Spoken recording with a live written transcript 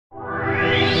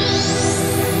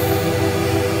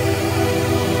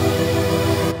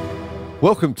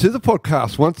Welcome to the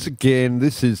podcast once again.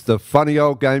 This is the Funny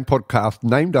Old Game podcast,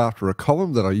 named after a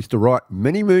column that I used to write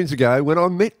many moons ago when I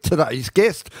met today's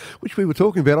guest, which we were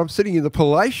talking about. I'm sitting in the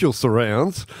palatial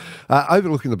surrounds,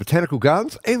 overlooking the botanical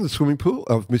gardens and the swimming pool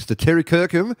of Mr. Terry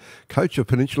Kirkham, coach of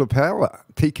Peninsula Power.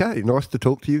 TK, nice to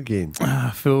talk to you again.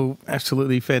 Phil,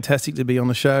 absolutely fantastic to be on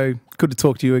the show. Good to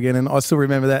talk to you again. And I still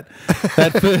remember that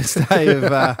first day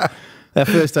of... That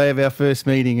first day of our first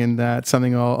meeting, and it's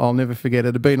something I'll never forget.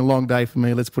 It had been a long day for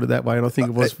me, let's put it that way, and I think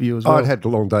it was for you as well. I'd had a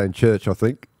long day in church, I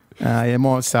think. Yeah,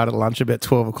 mine started at lunch about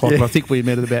 12 o'clock, but I think we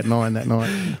met at about 9 that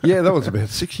night. Yeah, that was about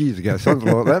 6 years ago,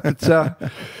 something like that.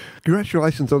 But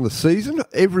congratulations on the season.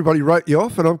 Everybody wrote you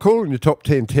off, and I'm calling you top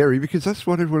 10, Terry, because that's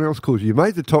what everyone else calls you. You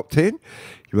made the top 10,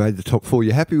 you made the top 4.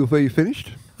 You happy with where you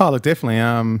finished? Oh, look, definitely.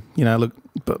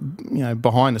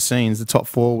 Behind the scenes, the top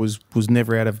 4 was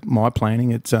never out of my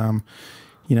planning. It's,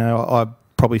 I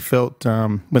probably felt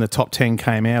when the top 10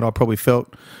 came out, I probably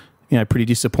felt, pretty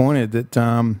disappointed that,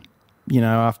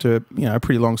 after a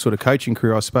pretty long sort of coaching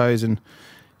career, I suppose, and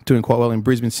doing quite well in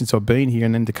Brisbane since I've been here,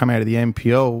 and then to come out of the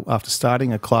NPL after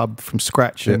starting a club from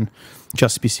scratch and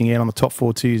just missing out on the top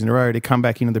 4 2 years in a row, to come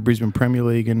back into the Brisbane Premier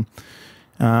League and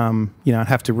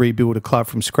have to rebuild a club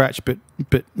from scratch, but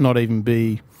not even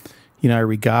be,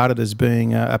 regarded as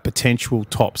being a potential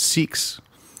top 6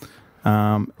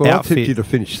 outfit. I tipped you to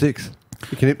finish 6th.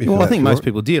 You can hit me. Well, I think most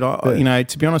people did.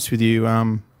 To be honest with you,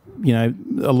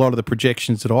 a lot of the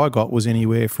projections that I got was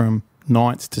anywhere from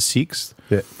 9th to 6th.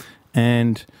 Yeah.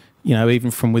 And even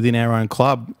from within our own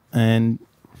club, and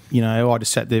I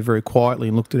just sat there very quietly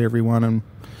and looked at everyone, and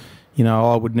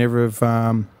I would never have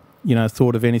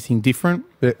thought of anything different.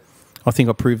 Yeah. I think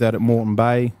I proved that at Moreton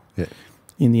Bay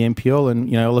in the NPL,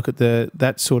 and I look at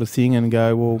that sort of thing and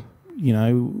go, well,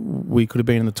 we could have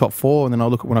been in the top 4. And then I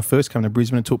look at when I first came to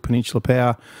Brisbane and took Peninsula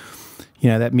Power,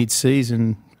 that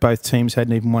mid-season, both teams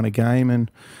hadn't even won a game,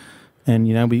 and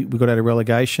we got out of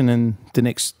relegation, and the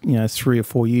next 3 or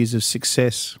 4 years of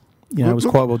success, was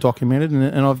quite well documented,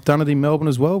 and I've done it in Melbourne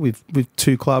as well with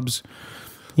 2 clubs,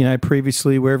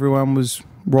 previously where everyone was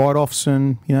write-offs,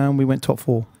 and we went top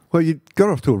 4. Well, you got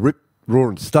off to a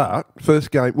rip-roaring start. First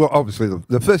game, well, obviously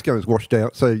the first game was washed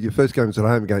out, so your first game was at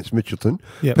home against Mitchelton.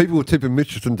 Yep. People were tipping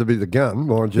Mitchelton to be the gun,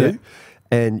 mind you,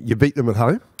 and you beat them at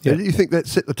home. Yep. Do you think that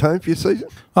set the tone for your season?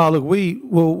 Oh, look,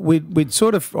 we'd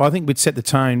sort of, I think we'd set the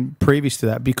tone previous to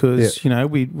that because,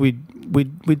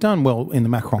 we'd done well in the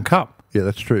Macron Cup. Yeah,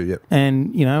 that's true, yeah.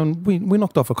 And, we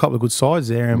knocked off a couple of good sides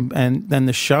there, and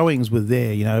the showings were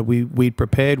there. We'd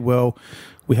prepared well.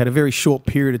 We had a very short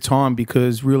period of time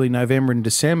because really November and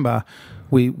December,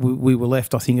 we were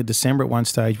left, I think, in December at one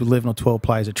stage with 11 or 12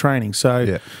 players at training.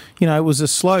 So, it was a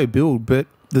slow build, but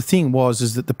the thing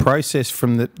is that the process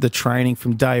from the training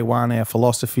from day one, our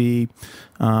philosophy,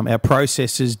 our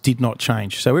processes did not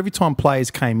change. So every time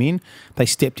players came in, they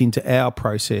stepped into our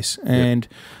process. And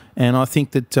I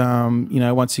think that,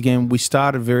 once again, we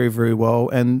started very, very well.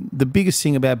 And the biggest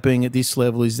thing about being at this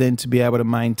level is then to be able to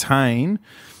maintain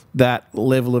that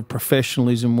level of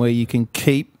professionalism where you can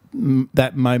keep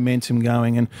that momentum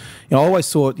going. And I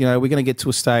always thought, we're going to get to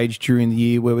a stage during the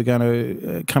year where we're going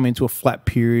to come into a flat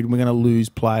period, and we're going to lose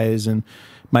players and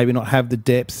maybe not have the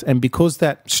depth. And because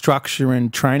that structure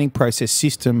and training process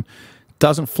system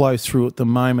doesn't flow through at the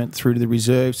moment through to the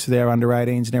reserves, to their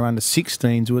under-18s and their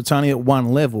under-16s, well, it's only at one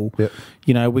level, we're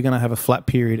going to have a flat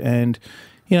period. And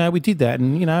we did that,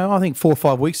 and I think 4 or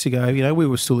 5 weeks ago, we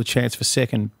were still a chance for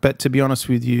second. But to be honest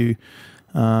with you,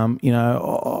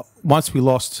 once we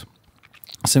lost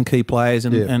some key players,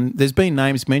 and there's been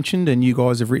names mentioned, and you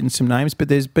guys have written some names, but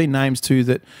there's been names too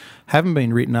that haven't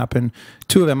been written up, and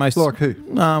 2 of our most like who?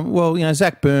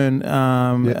 Zach Byrne,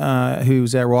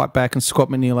 who's our right back, and Scott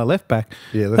McNeil, our left back.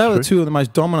 Yeah, that's true. They were 2 of the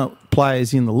most dominant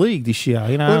players in the league this year.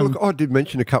 Well, look, I did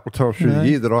mention a couple of times through the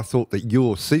year that I thought that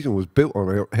your season was built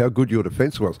on how good your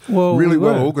defence was. Well, really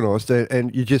well organised,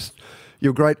 and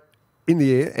you're great in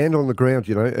the air and on the ground,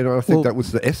 and I think that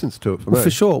was the essence to it for me. For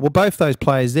sure. Well, both those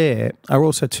players there are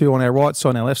also 2 on our right side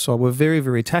and our left side. We're very,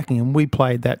 very attacking, and we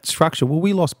played that structure. Well,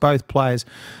 we lost both players.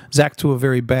 Zach to a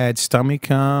very bad stomach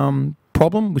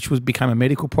problem, which became a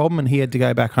medical problem, and he had to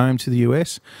go back home to the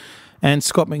US. And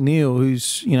Scott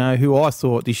McNeil, who I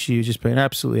thought this year has just been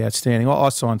absolutely outstanding. I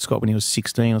signed Scott when he was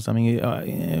 16 or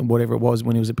something, whatever it was,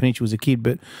 when he was at Peninsula as a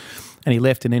kid, and he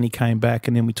left, and then he came back,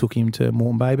 and then we took him to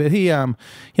Moreton Bay. But he,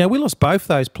 we lost both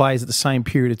those players at the same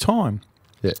period of time.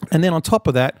 Yeah. And then on top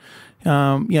of that,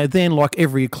 then like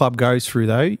every club goes through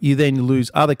though, you then lose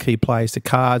other key players to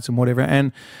cards and whatever,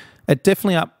 and it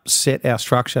definitely upset our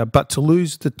structure. But to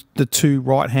lose the 2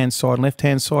 right-hand side and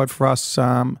left-hand side for us,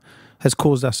 has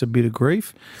caused us a bit of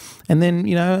grief. And then,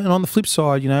 and on the flip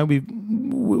side,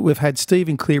 we've had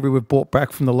Stephen Cleary we've brought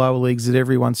back from the lower leagues that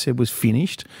everyone said was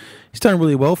finished. He's done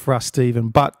really well for us, Stephen,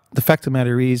 but the fact of the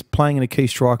matter is playing in a key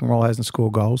striking role hasn't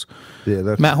scored goals.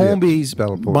 Yeah, Matt Hornby's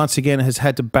once again has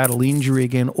had to battle injury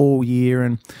again all year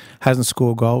and hasn't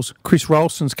scored goals. Chris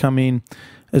Rolston's come in,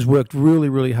 has worked really,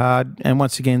 really hard, and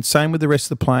once again, same with the rest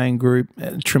of the playing group.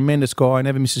 Tremendous guy,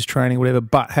 never misses training, whatever,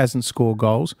 but hasn't scored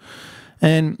goals.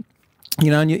 And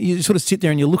and you sort of sit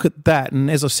there and you look at that, and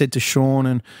as I said to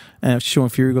Sean and Sean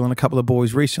Furigal and a couple of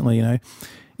boys recently,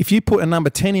 if you put a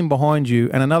number 10 in behind you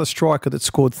and another striker that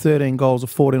scored 13 goals or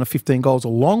 14 or 15 goals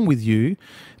along with you,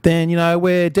 then,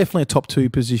 we're definitely a top 2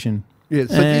 position. Yeah,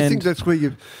 so do you think that's where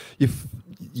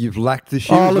you've lacked this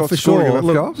year? Oh, look, for sure.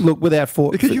 Look, without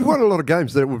fault. Because you've won a lot of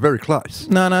games that were very close.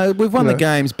 No, we've won the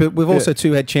games, but we've also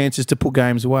too had chances to put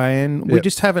games away, and we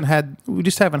just haven't had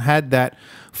that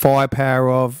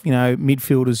firepower of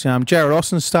midfielders. Jared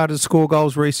Austin started to score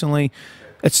goals recently.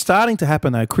 It's starting to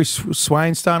happen though. Chris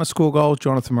Swain's starting to score goals.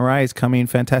 Jonathan Murray has come in,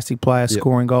 fantastic player,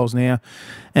 scoring goals now,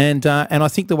 and I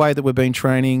think the way that we've been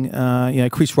training,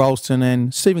 Chris Rolston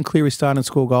and Stephen Cleary starting to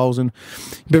score goals,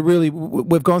 but really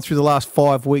we've gone through the last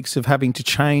 5 weeks of having to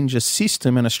change a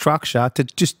system and a structure to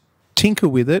just tinker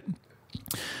with it,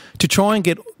 to try and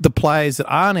get the players that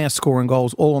are now scoring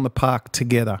goals all on the park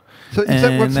together. So is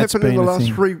that what's happened in the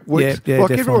last 3 weeks? Yeah,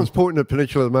 definitely. Everyone's pointing at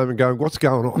Peninsula at the moment going, what's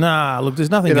going on? Nah, look,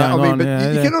 there's nothing going on.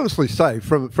 But you can honestly say,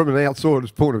 from an outsider's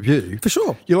point of view, for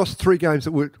sure, you lost 3 games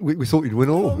that we thought you'd win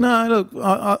all. No, look,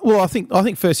 I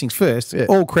think first things first,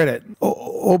 all credit,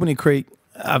 Albany Creek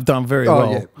have done very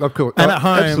well. Yeah, of course. And at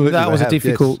home, that was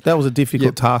a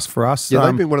difficult task for us. Yeah,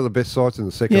 they've been one of the best sides in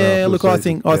the second half. Yeah, look, I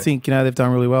think they've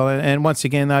done really well. And once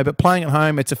again, though, but playing at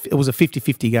home, it was a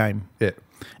 50-50 game. Yeah.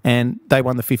 And they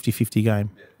won the 50-50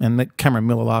 game. And the Cameron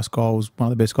Miller last goal was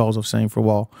one of the best goals I've seen for a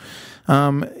while.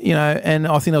 And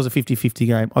I think that was a 50-50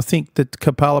 game. I think that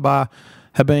Capalaba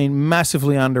have been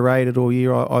massively underrated all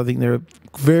year. I think they're a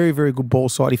very, very good ball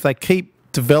side. If they keep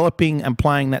developing and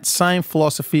playing that same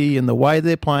philosophy and the way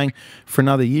they're playing for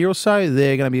another year or so,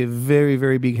 they're going to be a very,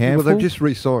 very big handful. Well, they've just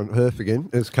re-signed Herf again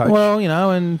as coach. Well,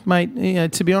 and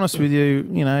mate, to be honest with you,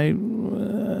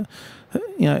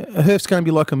 Herf's going to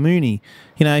be like a Mooney.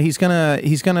 He's going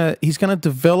to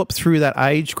develop through that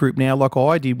age group now, like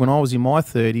I did when I was in my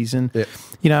 30s, and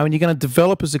and you're going to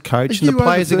develop as a coach, and the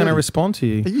players are going to respond to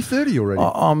you. Are you 30 already?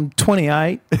 I'm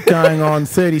 28, going on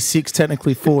 36,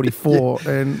 technically 44,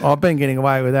 and I've been getting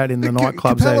away with that in the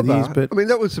nightclubs over the years. But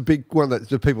that was the big one that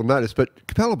the people noticed. But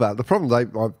Capalaba, the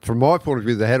problem from my point of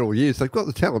view, they had all years. They've got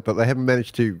the talent, but they haven't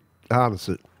managed to harness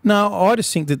it. No, I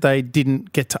just think that they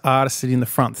didn't get to artist it in the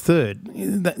front third.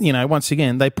 Once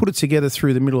again, they put it together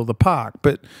through the middle of the park,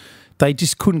 but they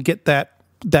just couldn't get that.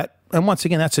 And once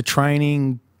again, that's a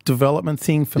training development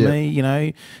thing for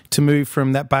me, to move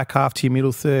from that back half to your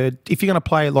middle third. If you're going to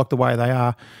play it like the way they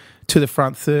are, to the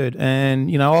front third. And,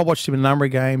 I watched him in a number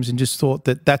of games and just thought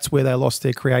that that's where they lost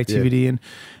their creativity.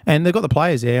 And they've got the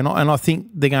players there. And I think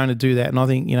they're going to do that. And I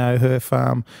think,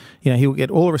 Herf, he'll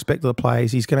get all the respect of the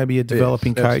players. He's going to be a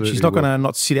developing coach. He's not going to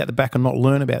not sit out the back and not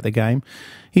learn about the game.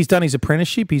 He's done his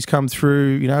apprenticeship. He's come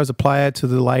through, as a player to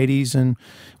the ladies. And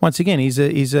once again, he's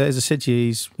as I said to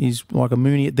you, he's like a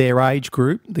Mooney at their age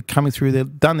group. They're coming through,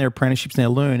 they've done their apprenticeships and they're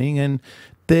learning. And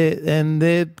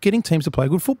they're getting teams to play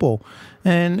good football,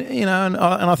 and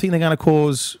I think they're going to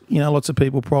cause lots of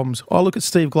people problems. I look at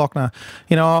Steve Glockner.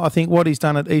 I think what he's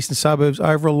done at Eastern Suburbs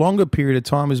over a longer period of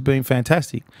time has been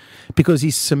fantastic, because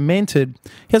he's cemented.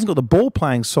 He hasn't got the ball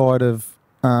playing side of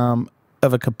a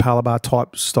Capalaba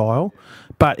type style,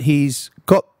 but he's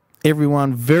got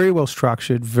everyone very well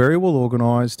structured, very well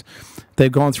organised. They've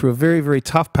gone through a very, very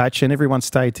tough patch, and everyone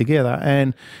stayed together.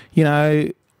 And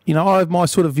I have my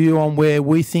sort of view on where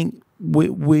we think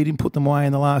we didn't put them away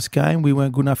in the last game. We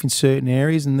weren't good enough in certain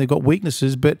areas, and they've got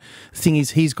weaknesses. But the thing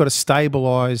is, he's got a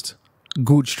stabilised,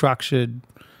 good, structured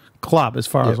club as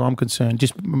far as I'm concerned,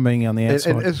 just being on the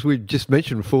outside. And as we just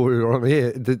mentioned before we were on the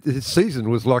air, the season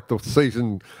was like the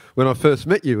season when I first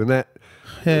met you, and that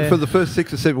for the first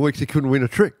 6 or 7 weeks he couldn't win a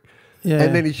trick. Yeah.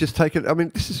 And then he's just taken... I mean,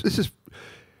 this is...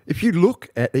 If you look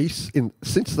at East,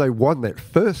 since they won that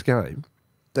first game,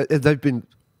 they've been...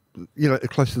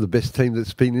 close to the best team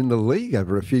that's been in the league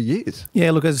over a few years.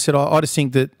 Yeah, look, as I said, I just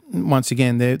think that once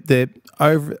again they're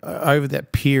over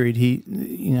that period.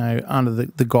 Under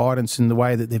the guidance and the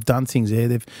way that they've done things there,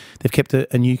 they've kept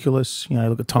a nucleus.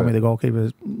 Look at Tommy, the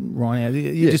goalkeeper, right now.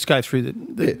 Just go through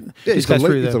just go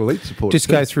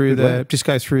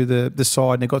through the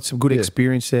side, and they've got some good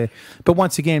experience there. But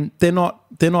once again, they're not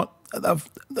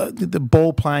the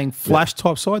ball playing flash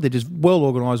type side. They're just well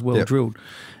organised, well drilled,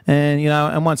 and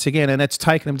and once again, and that's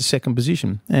taken them to second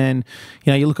position. And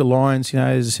you look at Lions.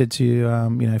 As I said to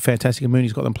you, fantastic. And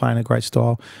Mooney's got them playing a great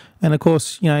style, and of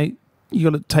course, you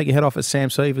got to take your head off at Sam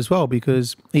Seave as well,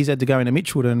 because he's had to go into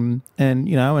Mitchwood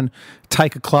and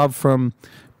take a club from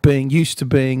being used to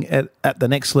being at the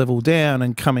next level down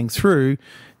and coming through,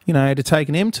 to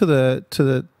taking them to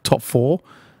the top four.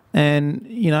 And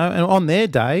and on their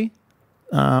day,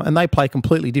 and they play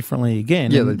completely differently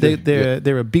again. Yeah, they do.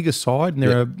 They're a bigger side and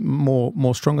they're a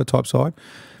more stronger type side.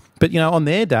 But on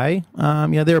their day,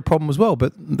 they're a problem as well.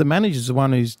 But the manager's the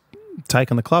one who's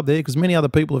taken the club there, because many other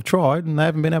people have tried and they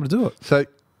haven't been able to do it. So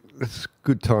it's a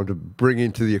good time to bring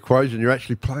into the equation. You're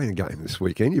actually playing a game this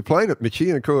weekend. You're playing at Mitchie,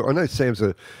 and of course, I know Sam's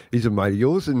he's a mate of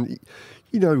yours, and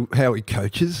you know how he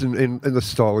coaches and the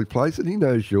style he plays, and he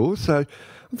knows yours. So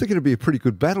I'm thinking it'll be a pretty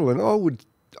good battle, and I would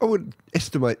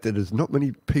estimate that there's not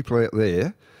many people out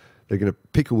there that are going to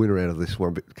pick a winner out of this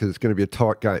one, because it's going to be a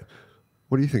tight game.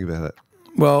 What do you think about that?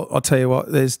 Well, I'll tell you what,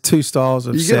 there's two styles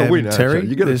of Sam and Terry.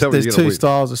 There's two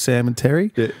styles of Sam and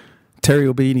Terry. Yeah. Terry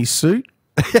will be in his suit,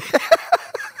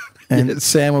 and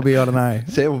Sam will be, I don't know.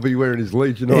 Sam will be wearing his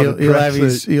Leeds United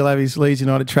tracksuit. He'll have his Leeds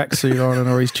United tracksuit on,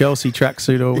 or his Chelsea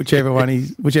tracksuit, or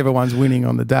whichever one's winning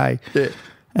on the day. Yeah.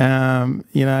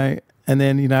 And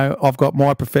then, I've got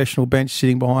my professional bench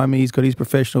sitting behind me. He's got his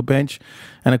professional bench.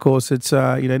 And, of course, it's,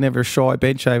 never a shy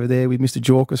bench over there with Mr.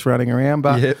 Jorkus running around.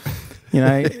 But,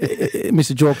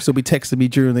 Mr. Jorkus will be texting me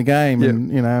during the game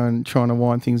and trying to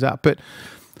wind things up. But,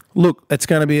 look, it's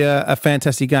going to be a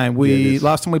fantastic game.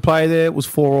 Last time we played there, it was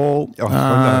 4-4.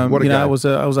 Oh, what a game. It was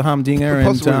a humdinger.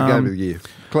 Possibly the game of the year.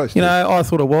 Close. I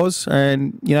thought it was,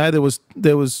 and there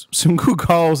was some good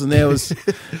goals, and there was,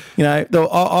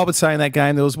 I would say in that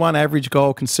game there was one average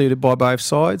goal conceded by both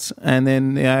sides, and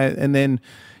then it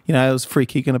was a free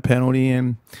kick and a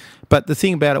penalty, but the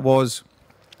thing about it was,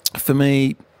 for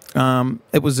me,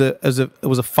 it was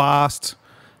a fast,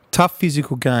 tough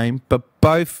physical game, but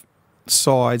both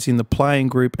sides in the playing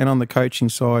group and on the coaching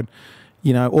side,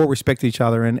 all respect each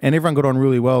other, and everyone got on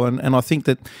really well. And I think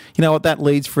that, what that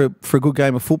leads for a good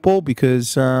game of football,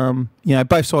 because,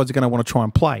 both sides are going to want to try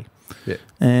and play. Yeah.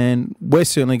 And we're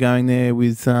certainly going there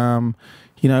with, with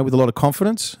a lot of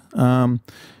confidence. Our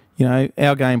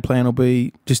game plan will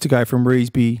be just to go from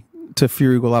Reesby to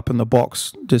Furigal up in the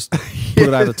box, just put it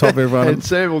over the top of everyone. And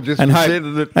Sam will just and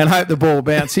hope the ball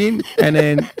bounce in. And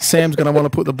then Sam's going to want to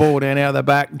put the ball down out of the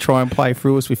back and try and play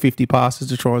through us with 50 passes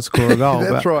to try and score a goal.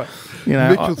 That's right.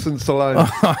 Mitchelson Stallone.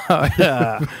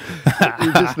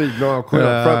 You just need Niall Quinn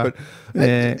up front. But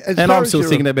and I'm still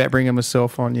thinking about bringing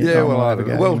myself on. Leo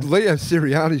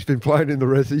Sirianni's been playing in the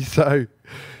Rezzies, so...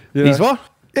 He's what?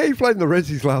 Yeah, he played in the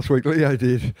Rezzies last week. Leo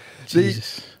did.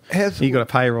 Jesus. You got a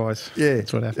pay rise. Yeah,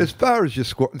 that's what happened. As far as your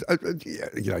squad,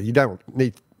 you don't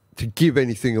need to give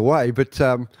anything away, but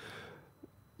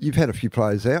you've had a few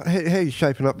players out. How are you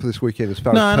shaping up for this weekend as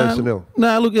far as personnel?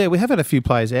 No, look, we have had a few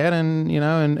players out,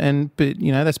 but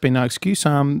that's been no excuse.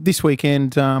 This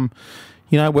weekend,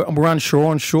 we're unsure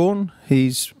on Sean.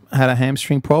 He's had a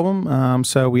hamstring problem,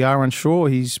 so we are unsure.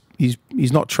 He's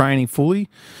not training fully.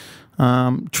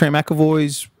 Trent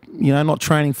McAvoy's not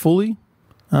training fully.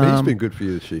 He's been good for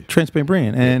you this year. Trent's been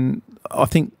brilliant. And I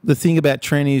think the thing about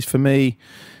Trent is, for me,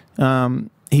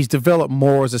 he's developed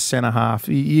more as a centre half.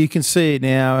 You can see it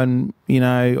now, and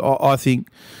I think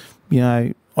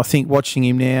watching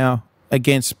him now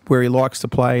against where he likes to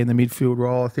play in the midfield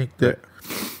role, I think that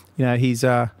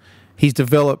he's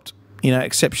developed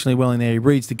exceptionally well in there. He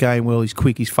reads the game well. He's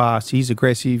quick. He's fast. He's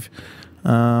aggressive.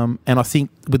 And I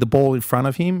think with the ball in front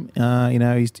of him,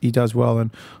 he does well.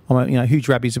 And I'm a huge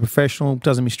rap. He's a professional,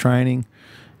 doesn't miss training,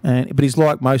 but he's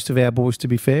like most of our boys. To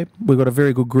be fair, we've got a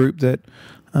very good group that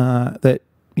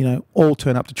all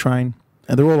turn up to train,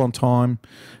 and they're all on time.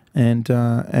 And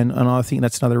I think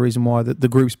that's another reason why the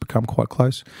groups become quite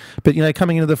close. But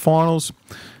coming into the finals,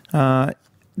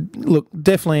 look,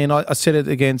 definitely, and I said it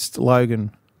against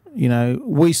Logan.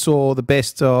 We saw the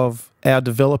best of our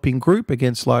developing group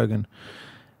against Logan.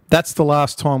 That's the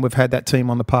last time we've had that team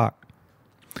on the park.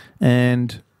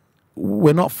 And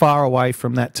we're not far away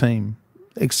from that team,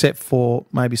 except for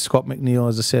maybe Scott McNeil,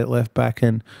 as I said, at left back,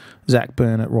 and Zach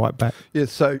Byrne at right back. Yeah,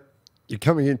 so you're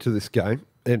coming into this game,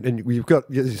 and you've got,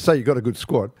 you say you've got a good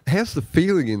squad. How's the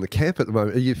feeling in the camp at the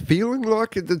moment? Are you feeling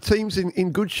like the team's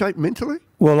in good shape mentally?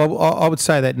 Well, I would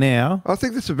say that now. I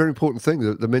think that's a very important thing,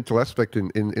 the mental aspect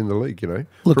in the league,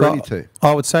 Look, for any team.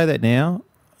 I would say that now.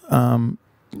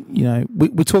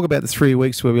 We talk about the 3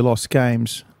 weeks where we lost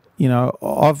games.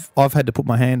 I've had to put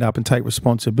my hand up and take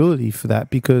responsibility for that,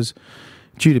 because,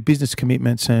 due to business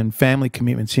commitments and family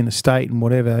commitments in the state and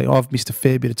whatever, I've missed a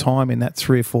fair bit of time in that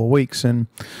 3 or 4 weeks, and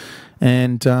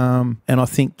I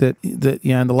think that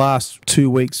in the last 2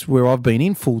 weeks where I've been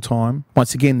in full time,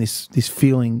 once again this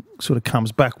feeling sort of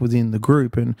comes back within the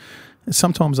group, and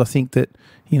sometimes I think that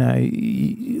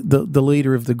the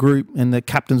leader of the group and the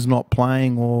captain's not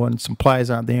playing, and some players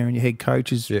aren't there, and your head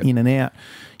coach is in and out,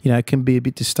 can be a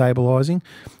bit destabilising.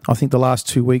 I think the last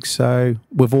 2 weeks, so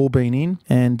we've all been in,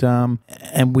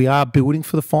 and we are building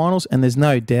for the finals. And there's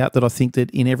no doubt that I think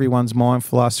that in everyone's mind for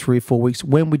the last 3 or 4 weeks,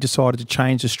 when we decided to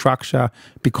change the structure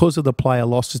because of the player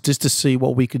losses, just to see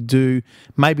what we could do,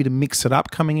 maybe to mix it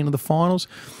up coming into the finals,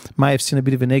 may have sent a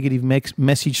bit of a negative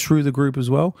message through the group as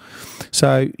well.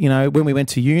 So, when we went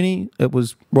to uni, it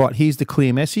was, right, here's the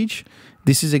clear message.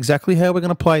 This is exactly how we're going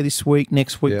to play this week,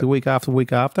 next week, the week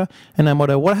after. And no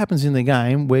matter what happens in the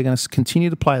game, we're going to continue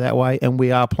to play that way, and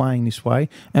we are playing this way,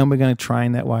 and we're going to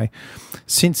train that way.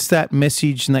 Since that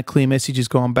message and that clear message has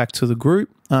gone back to the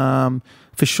group, for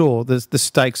sure, the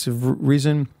stakes have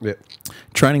risen. Yep.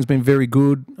 Training's been very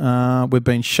good. We've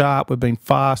been sharp. We've been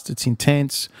fast. It's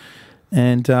intense.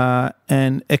 And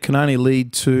it can only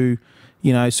lead to,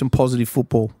 some positive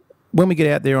football. When we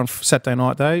get out there on Saturday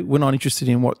night, though, we're not interested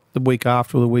in what the week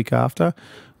after or the week after.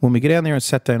 When we get out there on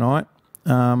Saturday night,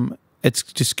 it's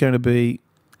just going to be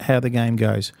how the game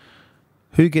goes.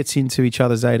 Who gets into each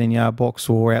other's 18-yard box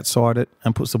or outside it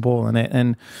and puts the ball in it,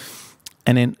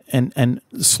 and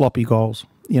sloppy goals.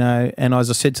 And as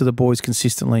I said to the boys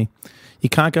consistently, you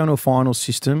can't go into a final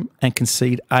system and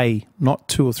concede not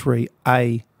 2 or 3,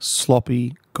 a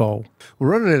sloppy goal. We're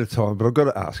running out of time, but I've got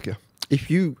to ask you,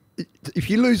 if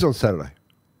you lose on Saturday,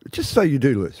 just say you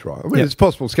do lose, right? I mean, it's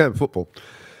possible. It's game of football.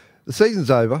 The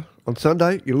season's over. On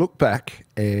Sunday, you look back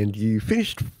and you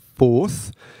finished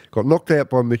 4th, got knocked out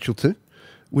by Mitchelton.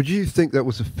 Would you think that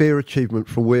was a fair achievement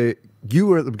from where you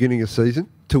were at the beginning of the season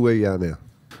to where you are now?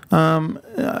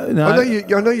 No.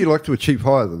 I know you like to achieve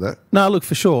higher than that. No, look,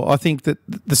 for sure. I think that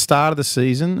the start of the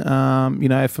season,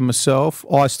 for myself,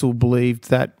 I still believed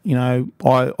that, I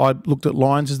looked at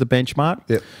Lions as the benchmark.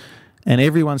 Yep. And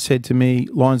everyone said to me,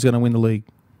 Lions are going to win the league.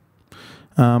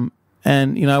 And,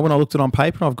 when I looked at it on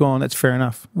paper, I've gone, that's fair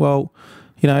enough. Well,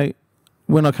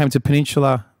 when I came to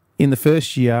Peninsula in the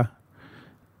first year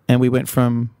and we went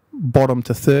from bottom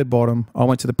to third bottom, I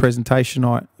went to the presentation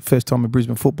night, first time in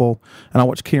Brisbane football, and I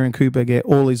watched Kieran Cooper get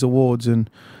all these awards and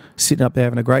sitting up there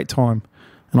having a great time.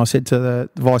 And I said to the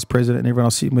vice president and everyone I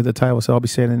was sitting with at the table, I said, I'll be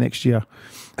seeing there next year.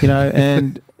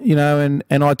 And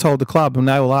I told the club, and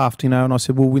they all laughed, and I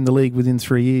said, we'll win the league within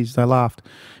 3 years. They laughed.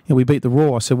 We beat the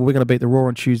Raw. I said, well, we're going to beat the Raw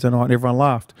on Tuesday night, and everyone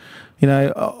laughed.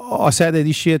 I sat there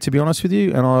this year, to be honest with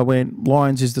you, and I went,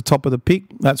 Lions is the top of the pick.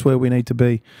 That's where we need to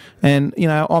be. And,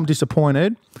 I'm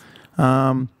disappointed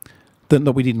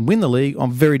that we didn't win the league.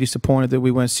 I'm very disappointed that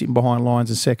we weren't sitting behind Lions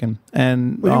in second.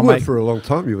 And you were for a long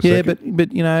time. You were second.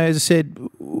 but as I said,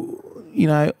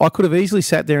 I could have easily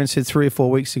sat there and said 3 or 4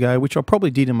 weeks ago, which I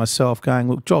probably did in myself, going,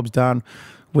 look, job's done.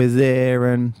 We're there,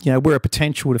 and we're a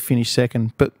potential to finish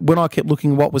second. But when I kept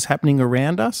looking at what was happening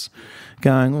around us,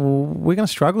 going, well, we're going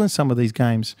to struggle in some of these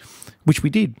games, which we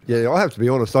did. Yeah, I have to be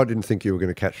honest. I didn't think you were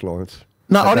going to catch Lions.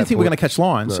 No, I didn't think we were going to catch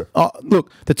Lions. No.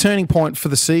 Look, the turning point for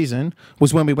the season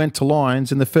was when we went to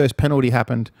Lions and the first penalty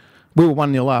happened. We were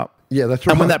 1-0 up. Yeah, that's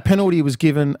right. And when that penalty was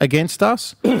given against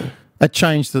us, it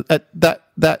changed.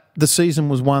 The season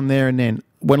was won there and then.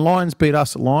 When Lions beat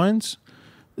us at Lions,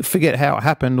 forget how it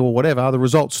happened or whatever, the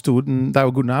results stood and they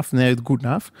were good enough and they're good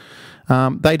enough.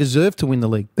 They deserve to win the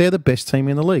league. They're the best team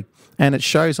in the league. And it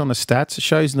shows on the stats, it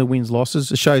shows in the wins,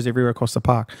 losses, it shows everywhere across the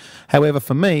park. However,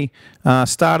 for me,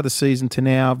 start of the season to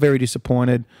now, very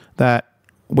disappointed that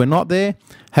we're not there.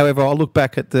 However, I look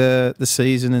back at the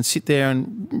season and sit there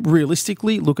and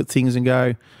realistically look at things and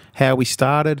go, how we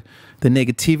started, the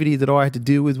negativity that I had to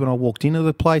deal with when I walked into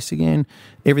the place again,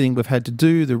 everything we've had to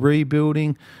do, the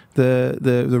rebuilding,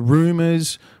 the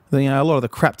rumours, a lot of the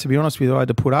crap, to be honest with you, I had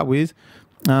to put up with,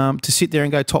 to sit there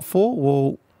and go top 4,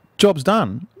 well, job's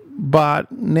done. But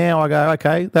now I go,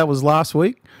 okay, that was last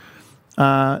week.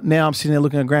 Now I'm sitting there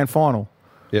looking at grand final.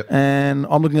 Yep. And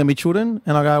I'm looking at Mitchelton,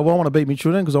 and I go, well, I want to beat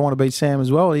Mitchelton because I want to beat Sam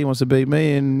as well. He wants to beat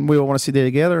me, and we all want to sit there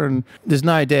together. And there's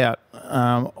no doubt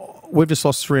we've just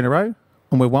lost 3 in a row,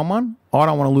 and we've won 1. I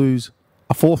don't want to lose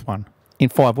a 4th one in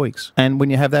 5 weeks. And when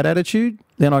you have that attitude,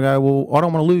 then I go, well, I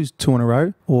don't want to lose 2 in a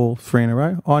row or 3 in a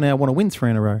row. I now want to win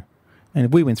 3 in a row. And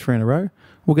if we win 3 in a row,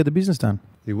 we'll get the business done.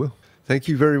 You will. Thank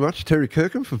you very much, Terry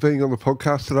Kirkham, for being on the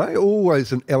podcast today.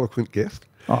 Always an eloquent guest.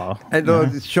 Oh,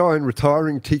 And Shine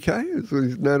retiring TK, as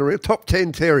he's known around. Top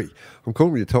 10 Terry. I'm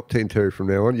calling you top 10 Terry from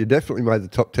now on. You definitely made the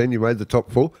top 10. You made the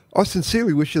top 4. I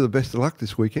sincerely wish you the best of luck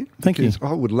this weekend. Thank you.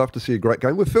 I would love to see a great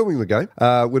game. We're filming the game.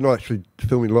 We're not actually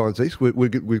filming Lions East.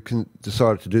 We've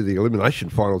decided to do the elimination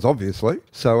finals, obviously.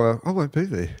 So I won't be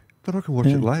there, but I can watch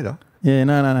it later. Yeah,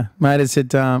 no. Mate, as I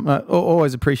said,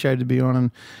 always appreciated to be on.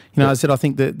 And, as I said, I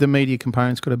think the media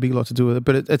component's got a big lot to do with it.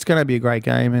 But it's going to be a great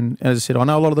game. And as I said, I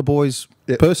know a lot of the boys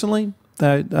personally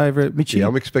over at Mitchie. Yeah,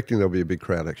 I'm expecting there'll be a big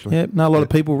crowd, actually. Yeah, know a lot of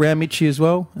people around Mitchie as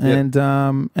well. And,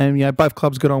 both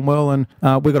clubs got on well. And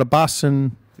we've got a bus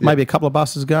and maybe a couple of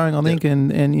buses going, I think.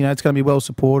 And it's going to be well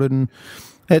supported. And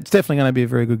it's definitely going to be a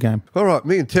very good game. All right,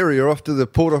 me and Terry are off to the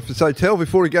Port Office Hotel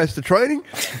before he goes to training.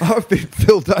 I've been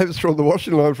Phil Davis from the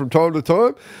washing line from time to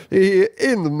time, here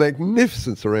in the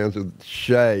magnificent surrounds of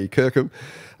Terry Kirkham.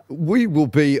 We will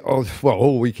be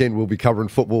all weekend we'll be covering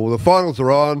football. The finals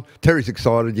are on. Terry's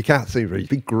excited. You can't see his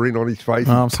big grin on his face.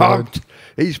 He's pumped.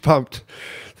 He's pumped.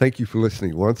 Thank you for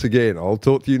listening once again. I'll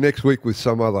talk to you next week with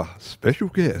some other special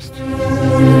guest.